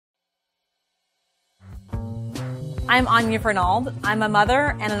I'm Anya Fernald. I'm a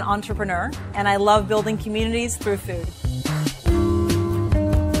mother and an entrepreneur, and I love building communities through food.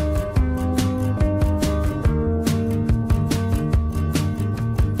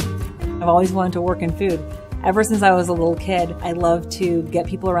 I've always wanted to work in food. Ever since I was a little kid, I love to get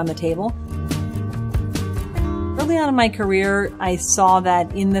people around the table. Early on in my career, I saw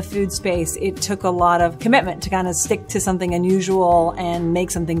that in the food space, it took a lot of commitment to kind of stick to something unusual and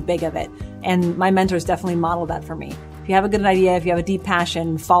make something big of it. And my mentors definitely modeled that for me. If you have a good idea, if you have a deep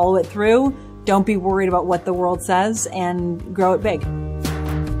passion, follow it through. Don't be worried about what the world says and grow it big.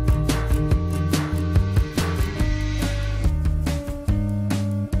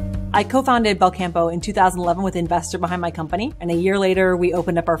 I co-founded Belcampo in 2011 with an investor behind my company. And a year later, we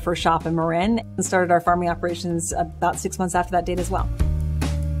opened up our first shop in Marin and started our farming operations about 6 months after that date as well.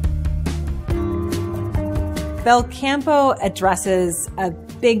 Belcampo addresses a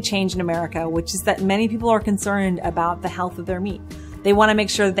big change in America, which is that many people are concerned about the health of their meat. They want to make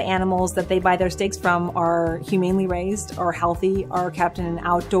sure that the animals that they buy their steaks from are humanely raised, are healthy, are kept in an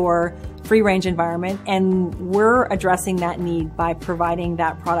outdoor, free-range environment, and we're addressing that need by providing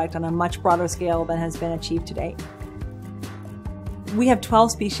that product on a much broader scale than has been achieved to date. We have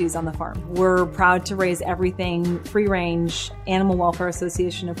 12 species on the farm. We're proud to raise everything free-range, Animal Welfare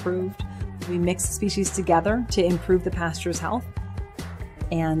Association approved. We mix the species together to improve the pasture's health,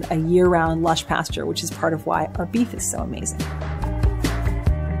 and a year-round lush pasture, which is part of why our beef is so amazing.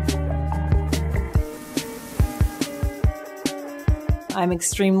 I'm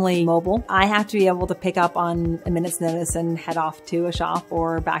extremely mobile. I have to be able to pick up on a minute's notice and head off to a shop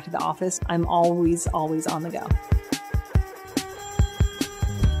or back to the office. I'm always on the go.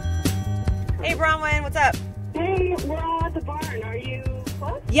 Hey Bronwyn, what's up? Hey, we're all at the barn. Are you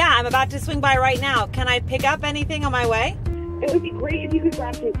close? Yeah, I'm about to swing by right now. Can I pick up anything on my way? It would be great if you could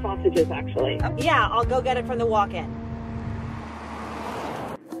grab some sausages, actually. Oh, yeah, I'll go get it from the walk-in.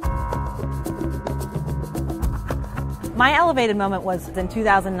 My elevated moment was in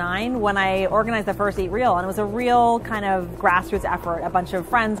 2009 when I organized the first Eat Real, and it was a real kind of grassroots effort. A bunch of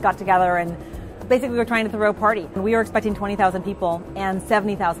friends got together and basically we were trying to throw a party. We were expecting 20,000 people and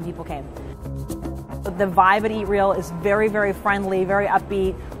 70,000 people came. The vibe at Eat Real is very, very friendly, very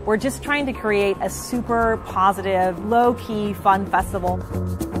upbeat. We're just trying to create a super positive, low-key, fun festival.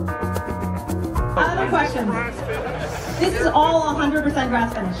 Other questions? This is all 100%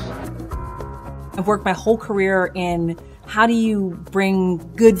 grass finished. I've worked my whole career in how do you bring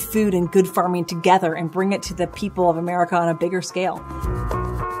good food and good farming together and bring it to the people of America on a bigger scale.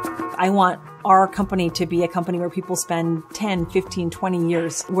 I want our company to be a company where people spend 10, 15, 20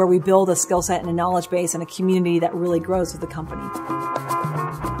 years, where we build a skill set and a knowledge base and a community that really grows with the company.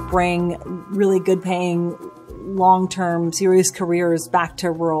 Bring really good paying, long-term, serious careers back to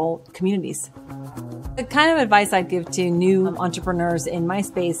rural communities. The kind of advice I'd give to new entrepreneurs in my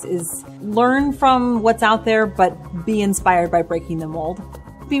space is learn from what's out there, but be inspired by breaking the mold.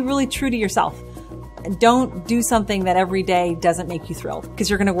 Be really true to yourself. Don't do something that every day doesn't make you thrilled, because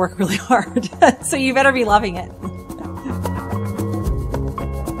you're going to work really hard. So you better be loving it.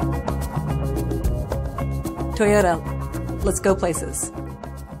 Toyota, let's go places.